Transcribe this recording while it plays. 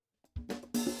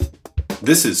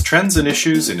This is Trends and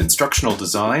Issues in Instructional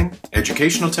Design,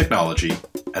 Educational Technology,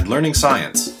 and Learning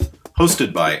Science,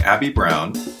 hosted by Abby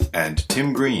Brown and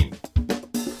Tim Green.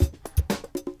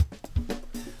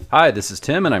 Hi, this is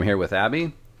Tim, and I'm here with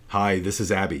Abby. Hi, this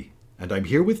is Abby, and I'm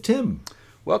here with Tim.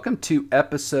 Welcome to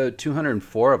episode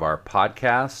 204 of our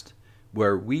podcast,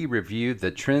 where we review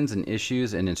the trends and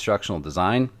issues in instructional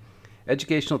design,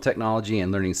 educational technology,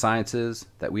 and learning sciences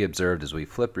that we observed as we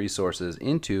flipped resources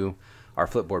into our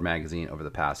Flipboard magazine over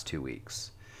the past 2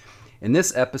 weeks. In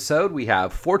this episode, we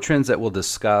have 4 trends that we'll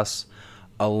discuss,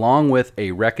 along with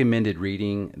a recommended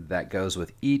reading that goes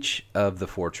with each of the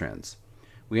 4 trends.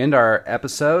 We end our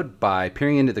episode by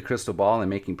peering into the crystal ball and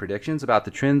making predictions about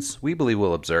the trends we believe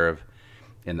we'll observe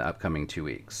in the upcoming 2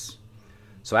 weeks.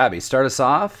 So Abby, start us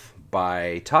off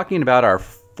by talking about our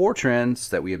 4 trends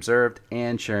that we observed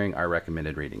and sharing our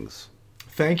recommended readings.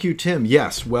 Thank you, Tim.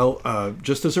 Yes, well,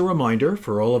 just as a reminder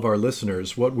for all of our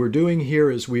listeners, what we're doing here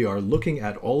is we are looking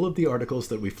at all of the articles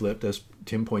that we flipped, as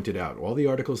Tim pointed out, all the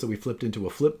articles that we flipped into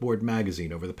a Flipboard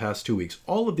magazine over the past 2 weeks.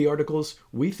 All of the articles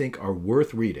we think are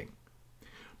worth reading.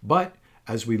 But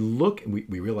as we look,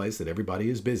 we realize that everybody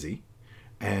is busy.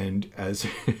 And as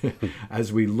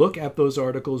as we look at those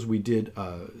articles, we did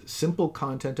a simple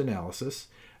content analysis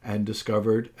and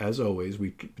discovered, as always,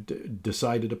 we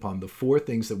decided upon the 4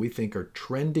 things that we think are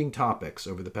trending topics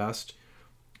over the past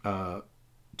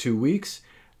 2 weeks,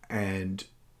 and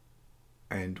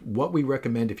what we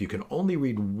recommend. If you can only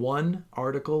read one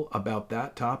article about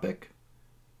that topic,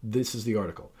 this is the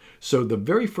article. So the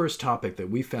very first topic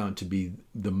that we found to be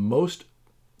the most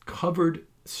covered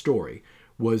story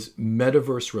was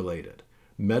metaverse related.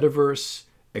 Metaverse,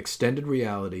 extended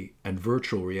reality, and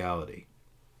virtual reality.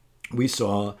 We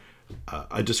saw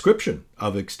a description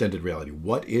of extended reality.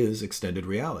 What is extended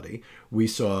reality? We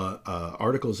saw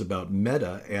articles about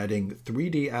Meta adding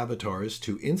 3D avatars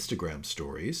to Instagram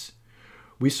stories.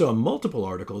 We saw multiple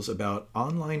articles about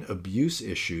online abuse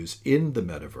issues in the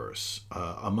metaverse.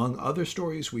 Among other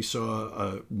stories, we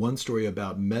saw one story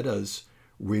about Meta's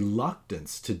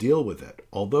reluctance to deal with it.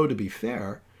 Although, to be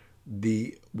fair,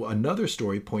 another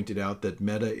story pointed out that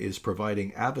Meta is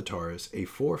providing avatars a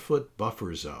 4-foot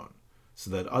buffer zone so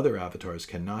that other avatars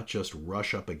cannot just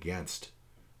rush up against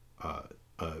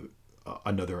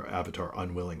another avatar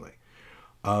unwillingly.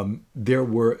 There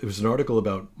was an article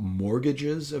about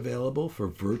mortgages available for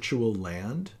virtual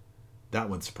land. That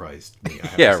one surprised me.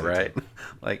 Yeah, right.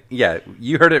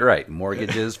 You heard it right.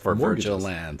 Mortgages for virtual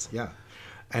lands. Yeah.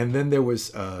 And then there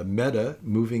was Meta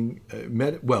moving,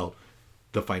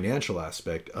 the financial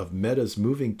aspect of Meta's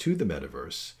moving to the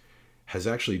metaverse has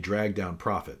actually dragged down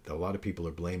profit. A lot of people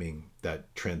are blaming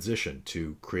that transition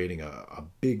to creating a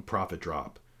big profit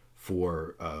drop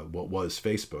for what was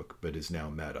Facebook, but is now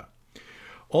Meta.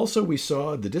 Also, we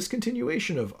saw the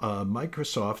discontinuation of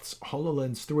Microsoft's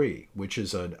HoloLens 3, which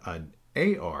is an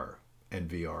AR and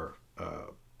VR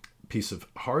piece of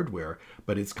hardware,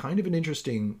 but it's kind of an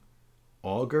interesting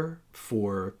augur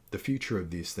for the future of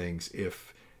these things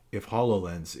if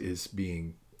HoloLens is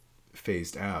being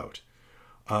phased out.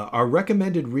 Our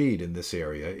recommended read in this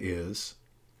area is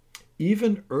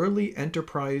Even Early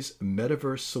Enterprise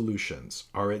Metaverse Solutions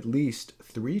Are at Least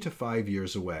 3 to 5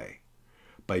 Years Away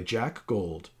by Jack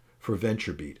Gold for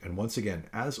VentureBeat. And once again,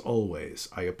 as always,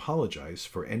 I apologize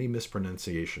for any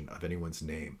mispronunciation of anyone's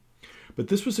name. But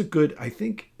this was I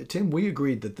think, Tim, we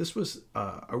agreed that this was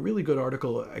a really good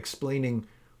article explaining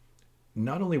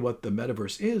not only what the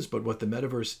metaverse is, but what the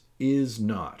metaverse is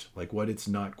not, like what it's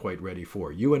not quite ready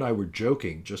for. You and I were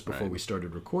joking just before we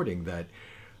started recording that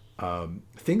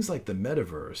things like the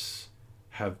metaverse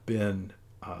have been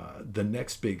the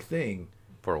next big thing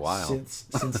for a while, since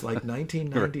like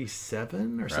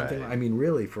 1997 or something. Right. I mean,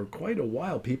 really, for quite a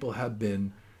while, people have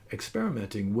been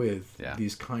experimenting with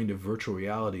these kind of virtual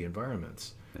reality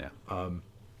environments. Yeah.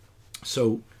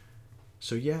 So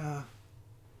yeah,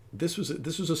 this was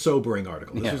a sobering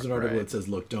article. This was an article that says,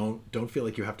 look, don't feel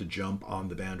like you have to jump on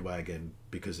the bandwagon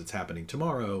because it's happening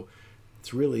tomorrow.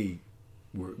 It's really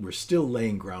we're still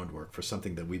laying groundwork for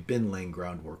something that we've been laying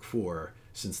groundwork for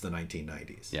since the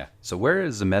 1990s. Yeah. So where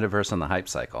is the metaverse on the hype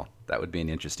cycle? That would be an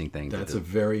interesting thing. That's a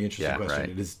very interesting question. Right.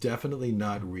 It has definitely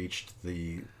not reached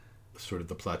the sort of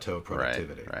the plateau of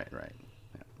productivity. Right.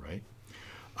 Yeah.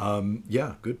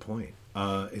 Right? Good point.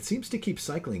 It seems to keep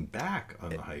cycling back on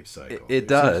the hype cycle. It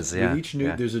does, yeah.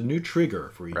 There's a new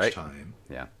trigger for each time.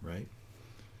 Yeah. Right?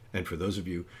 And for those of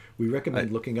you, we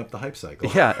recommend looking up the hype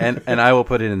cycle. Yeah, and I will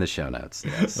put it in the show notes.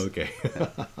 Yes. Okay.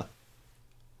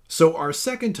 So our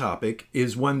second topic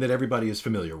is one that everybody is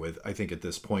familiar with, I think, at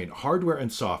this point: hardware and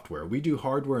software. We do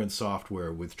hardware and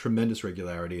software with tremendous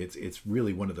regularity. It's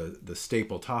really one of the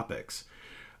staple topics.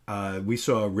 We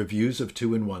saw reviews of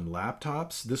 2-in-1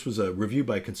 laptops. This was a review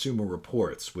by Consumer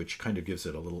Reports, which kind of gives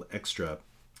it a little extra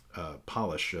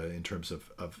polish in terms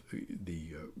of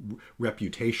the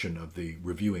reputation of the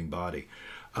reviewing body.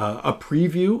 A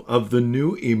preview of the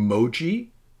new emoji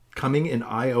coming in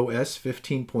iOS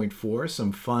 15.4.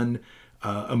 Some fun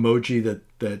emoji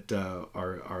that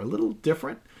are a little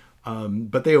different,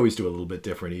 but they always do a little bit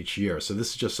different each year. So this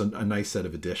is just a nice set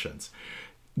of additions.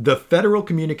 The Federal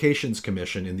Communications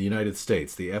Commission in the United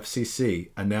States, the FCC,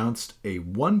 announced a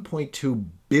 $1.2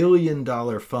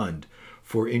 billion fund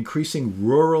for increasing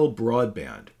rural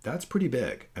broadband. That's pretty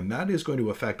big, and that is going to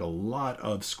affect a lot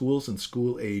of schools and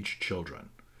school-age children.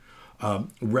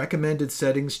 Recommended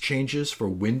settings changes for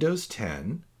Windows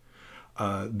 10.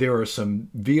 There are some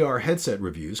VR headset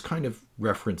reviews, kind of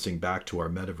referencing back to our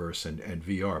metaverse and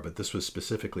VR, but this was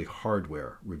specifically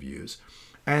hardware reviews.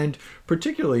 And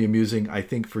particularly amusing, I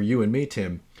think, for you and me,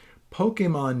 Tim,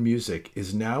 Pokemon music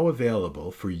is now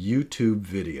available for YouTube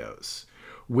videos,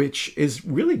 which is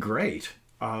really great.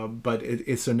 But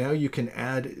so now you can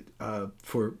add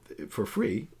for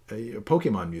free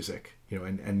Pokemon music,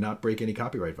 and not break any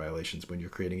copyright violations when you're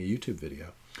creating a YouTube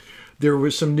video. There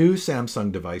were some new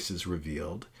Samsung devices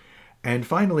revealed. And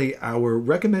finally, our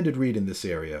recommended read in this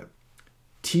area: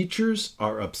 Teachers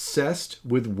are obsessed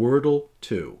with Wordle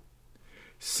 2.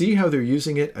 See how they're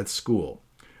using it at school,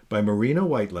 by Marina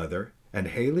Whiteleather and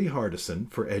Haley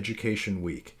Hardison for Education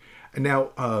Week. And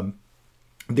now,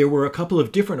 there were a couple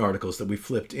of different articles that we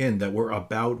flipped in that were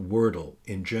about Wordle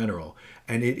in general.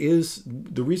 And it is,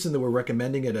 the reason that we're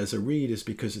recommending it as a read is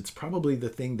because it's probably the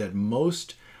thing that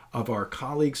most of our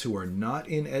colleagues who are not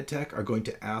in EdTech are going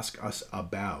to ask us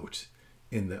about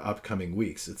in the upcoming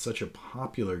weeks. It's such a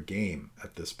popular game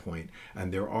at this point,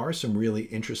 and there are some really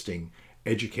interesting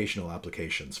educational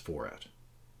applications for it.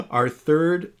 Our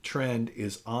third trend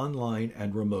is online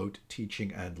and remote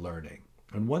teaching and learning.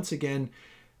 And once again,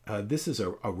 this is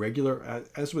a regular,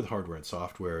 as with hardware and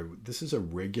software, this is a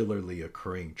regularly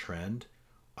occurring trend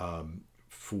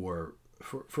for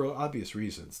obvious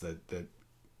reasons that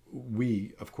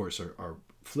we, of course, are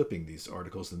flipping these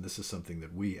articles, and this is something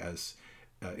that we as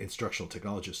instructional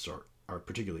technologists are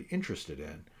particularly interested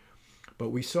in.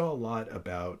 But we saw a lot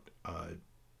about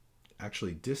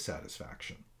actually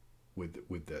dissatisfaction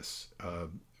with this.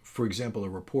 For example, a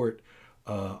report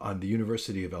on the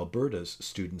University of Alberta's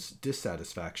students'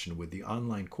 dissatisfaction with the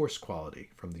online course quality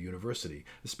from the university,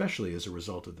 especially as a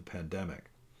result of the pandemic.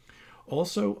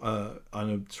 Also, on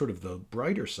a sort of the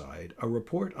brighter side, a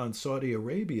report on Saudi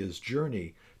Arabia's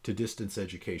journey to distance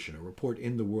education, a report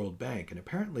in the World Bank. And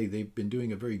apparently they've been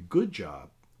doing a very good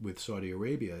job with Saudi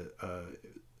Arabian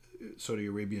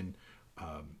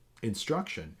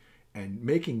instruction and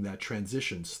making that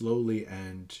transition slowly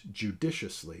and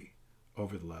judiciously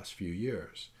over the last few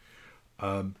years.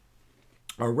 Our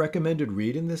recommended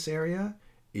read in this area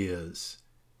is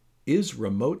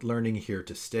remote learning here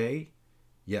to stay?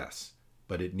 Yes,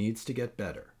 but it needs to get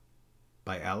better,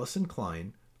 by Alison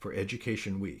Klein for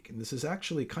Education Week. And this is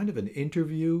actually kind of an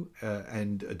interview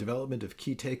and a development of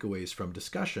key takeaways from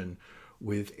discussion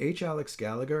with H. Alex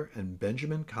Gallagher and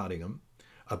Benjamin Cottingham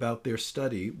about their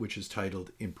study, which is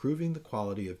titled Improving the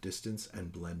Quality of Distance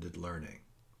and Blended Learning,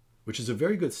 which is a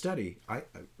very good study, I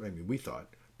mean, we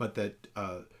thought, but that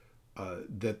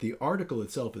the article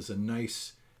itself is a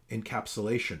nice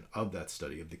encapsulation of that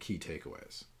study, of the key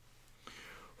takeaways.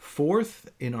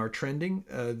 Fourth in our trending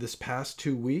this past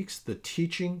 2 weeks, the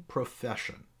teaching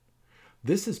profession.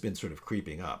 This has been sort of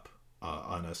creeping up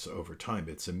on us over time.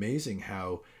 It's amazing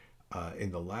how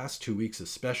in the last 2 weeks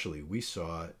especially, we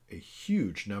saw a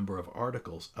huge number of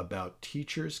articles about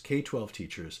teachers, K-12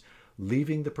 teachers,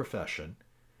 leaving the profession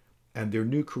and their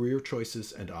new career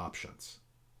choices and options.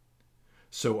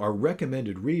 So our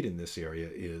recommended read in this area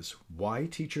is Why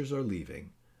Teachers Are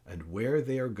Leaving and Where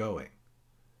They Are Going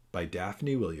by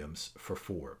Daphne Williams for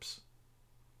Forbes.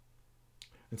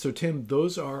 And so, Tim,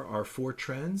 those are our 4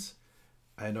 trends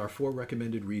and our 4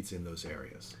 recommended reads in those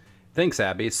areas. Thanks,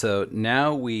 Abby. So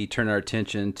now we turn our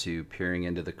attention to peering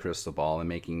into the crystal ball and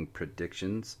making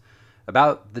predictions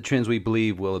about the trends we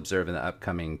believe we'll observe in the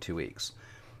upcoming 2 weeks.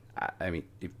 I mean,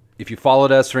 if you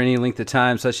followed us for any length of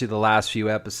time, especially the last few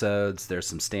episodes, there's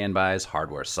some standbys,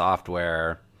 hardware,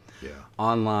 software,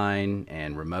 online,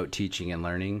 and remote teaching and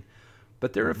learning.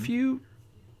 But there are a few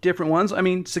different ones. I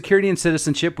mean, security and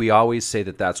citizenship, we always say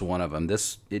that that's one of them.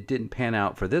 It didn't pan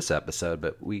out for this episode,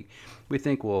 but we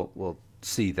think we'll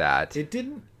see that. It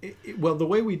didn't. Well, the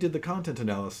way we did the content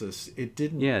analysis, it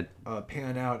didn't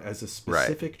pan out as a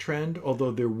specific trend,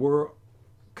 although there were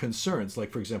concerns,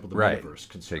 like, for example, the metaverse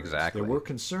concerns. Exactly. There were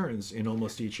concerns in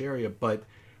almost each area, but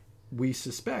we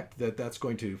suspect that that's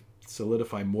going to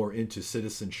solidify more into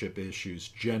citizenship issues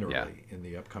generally in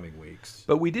the upcoming weeks.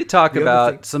 But we did talk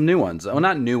about some new ones. Well,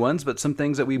 not new ones, but some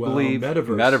things that we believe.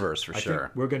 Metaverse for sure.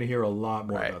 Think we're going to hear a lot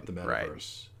more about the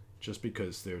metaverse, just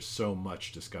because there's so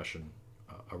much discussion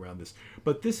around this.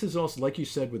 But this is also, like you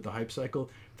said with the hype cycle,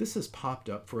 this has popped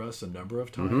up for us a number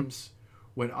of times.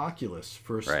 When Oculus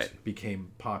first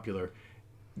became popular,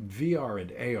 VR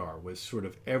and AR was sort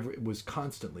of was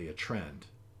constantly a trend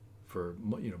for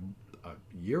a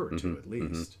year or two at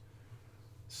least.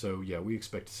 So yeah, we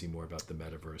expect to see more about the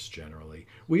metaverse generally.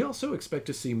 We also expect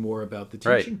to see more about the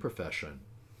teaching profession.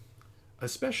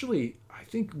 Especially, I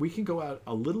think we can go out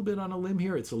a little bit on a limb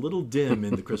here. It's a little dim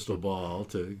in the crystal ball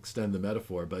to extend the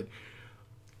metaphor, but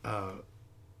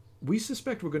we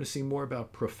suspect we're going to see more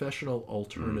about professional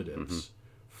alternatives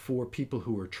for people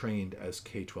who are trained as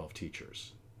K-12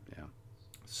 teachers. Yeah.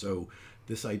 So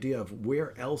this idea of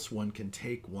where else one can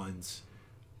take one's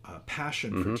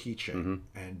passion for teaching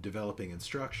and developing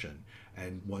instruction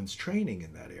and one's training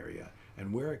in that area,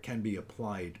 and where it can be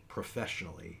applied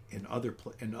professionally in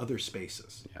other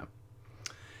spaces.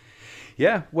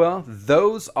 Yeah. Well,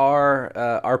 those are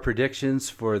our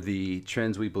predictions for the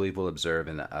trends we believe we'll observe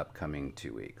in the upcoming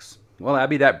 2 weeks. Well,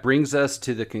 Abby, that brings us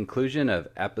to the conclusion of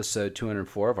episode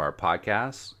 204 of our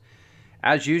podcast.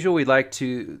 As usual, we'd like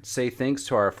to say thanks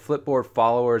to our Flipboard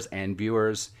followers and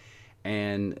viewers,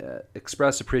 and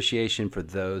express appreciation for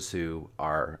those who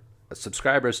are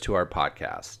subscribers to our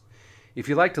podcast. If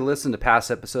you'd like to listen to past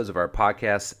episodes of our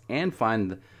podcast and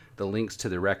find the links to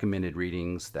the recommended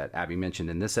readings that Abby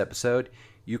mentioned in this episode,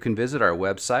 you can visit our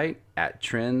website at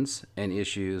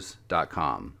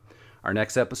trendsandissues.com. Our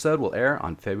next episode will air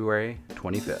on February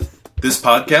 25th. This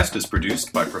podcast is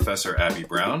produced by Professor Abby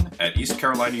Brown at East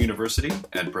Carolina University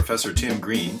and Professor Tim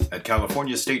Green at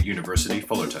California State University,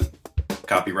 Fullerton.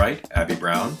 Copyright Abby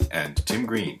Brown and Tim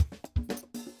Green.